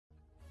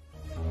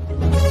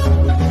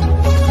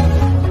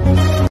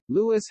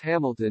Lewis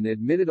Hamilton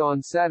admitted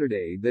on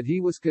Saturday that he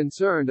was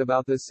concerned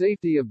about the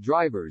safety of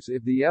drivers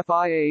if the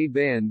FIA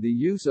banned the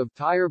use of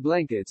tire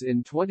blankets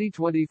in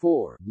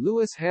 2024.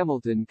 Lewis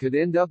Hamilton could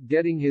end up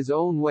getting his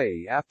own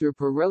way after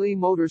Pirelli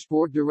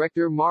Motorsport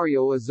director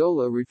Mario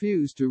Azzola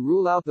refused to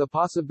rule out the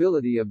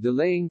possibility of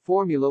delaying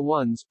Formula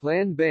One's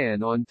planned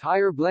ban on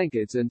tire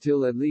blankets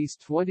until at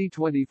least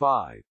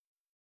 2025.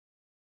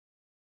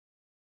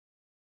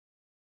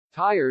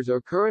 Tires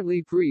are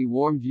currently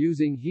pre-warmed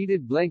using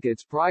heated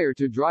blankets prior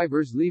to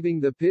drivers leaving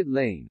the pit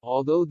lane,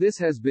 although this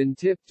has been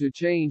tipped to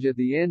change at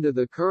the end of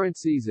the current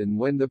season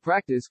when the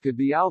practice could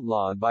be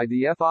outlawed by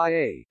the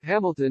FIA.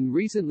 Hamilton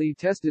recently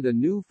tested a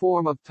new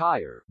form of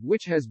tire,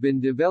 which has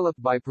been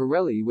developed by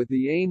Pirelli with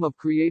the aim of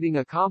creating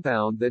a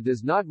compound that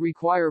does not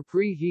require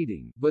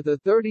preheating, but the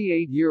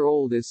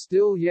 38-year-old is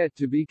still yet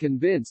to be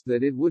convinced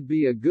that it would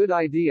be a good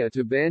idea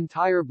to ban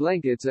tire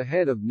blankets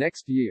ahead of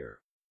next year.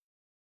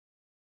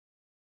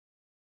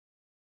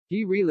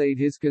 He relayed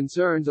his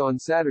concerns on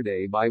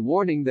Saturday by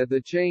warning that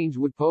the change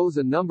would pose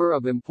a number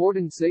of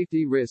important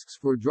safety risks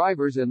for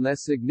drivers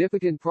unless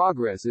significant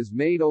progress is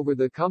made over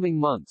the coming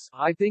months.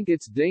 "I think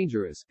it's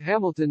dangerous,"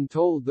 Hamilton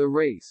told the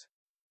race.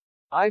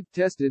 "I've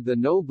tested the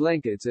no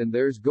blankets and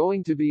there's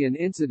going to be an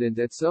incident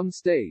at some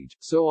stage,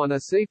 so on a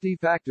safety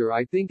factor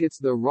I think it's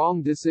the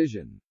wrong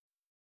decision.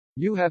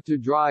 You have to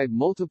drive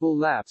multiple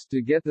laps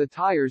to get the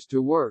tires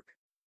to work.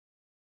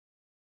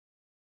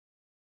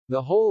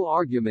 The whole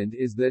argument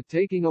is that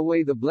taking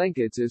away the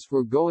blankets is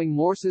for going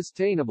more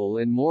sustainable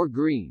and more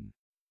green.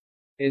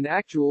 In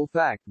actual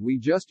fact, we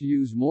just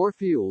use more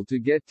fuel to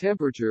get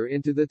temperature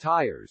into the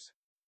tires.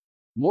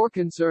 More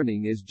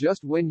concerning is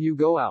just when you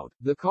go out,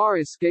 the car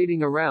is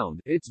skating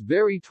around, it's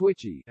very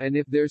twitchy, and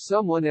if there's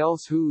someone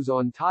else who's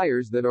on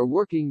tires that are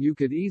working you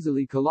could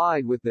easily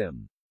collide with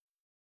them."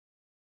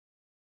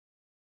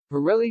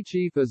 Pirelli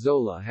chief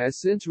Azzola has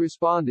since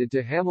responded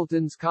to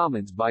Hamilton's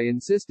comments by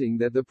insisting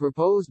that the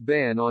proposed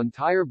ban on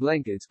tire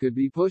blankets could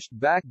be pushed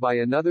back by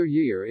another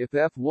year if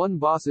F1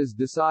 bosses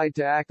decide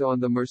to act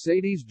on the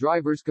Mercedes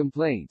drivers'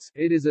 complaints.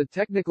 "It is a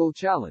technical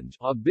challenge,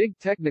 a big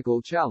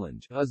technical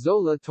challenge,"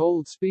 Azzola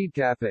told Speed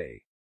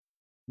Cafe.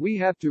 "We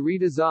have to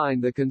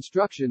redesign the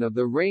construction of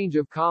the range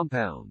of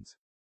compounds.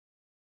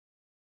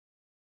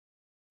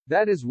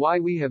 That is why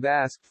we have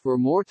asked for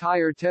more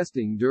tire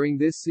testing during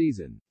this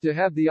season, to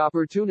have the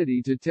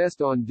opportunity to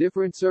test on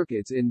different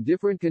circuits in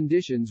different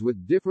conditions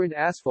with different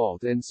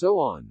asphalt and so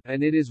on,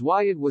 and it is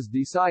why it was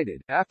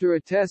decided, after a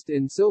test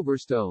in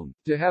Silverstone,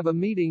 to have a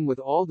meeting with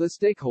all the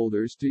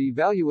stakeholders to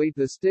evaluate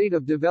the state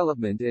of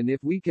development and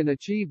if we can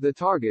achieve the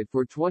target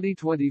for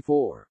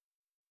 2024.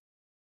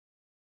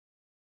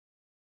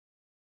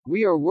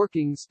 We are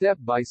working step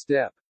by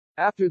step.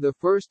 After the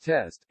first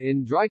test,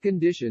 in dry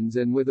conditions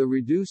and with a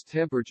reduced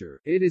temperature,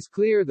 it is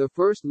clear the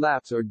first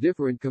laps are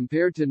different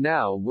compared to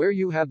now where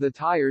you have the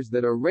tires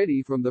that are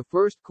ready from the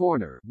first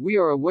corner. We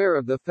are aware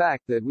of the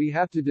fact that we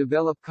have to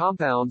develop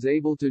compounds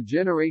able to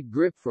generate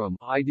grip from,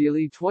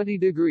 ideally 20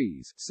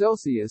 degrees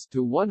Celsius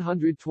to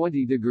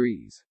 120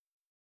 degrees.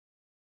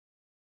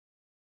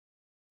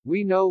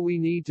 We know we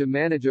need to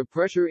manage a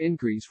pressure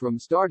increase from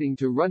starting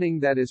to running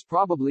that is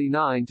probably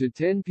 9 to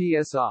 10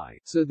 psi,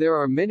 so there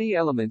are many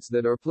elements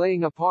that are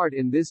playing a part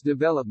in this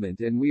development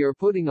and we are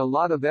putting a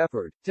lot of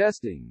effort,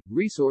 testing,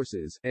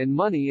 resources, and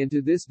money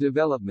into this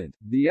development."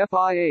 The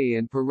FIA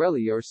and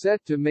Pirelli are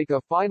set to make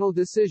a final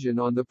decision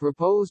on the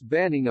proposed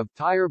banning of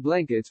tire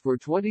blankets for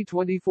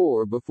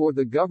 2024 before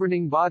the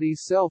governing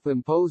body's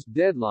self-imposed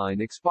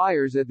deadline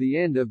expires at the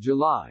end of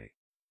July.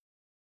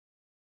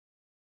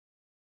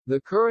 The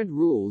current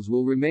rules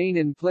will remain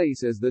in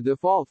place as the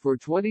default for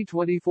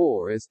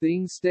 2024 as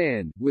things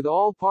stand, with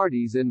all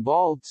parties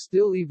involved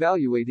still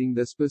evaluating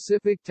the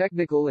specific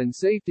technical and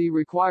safety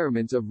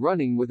requirements of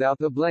running without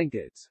the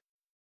blankets.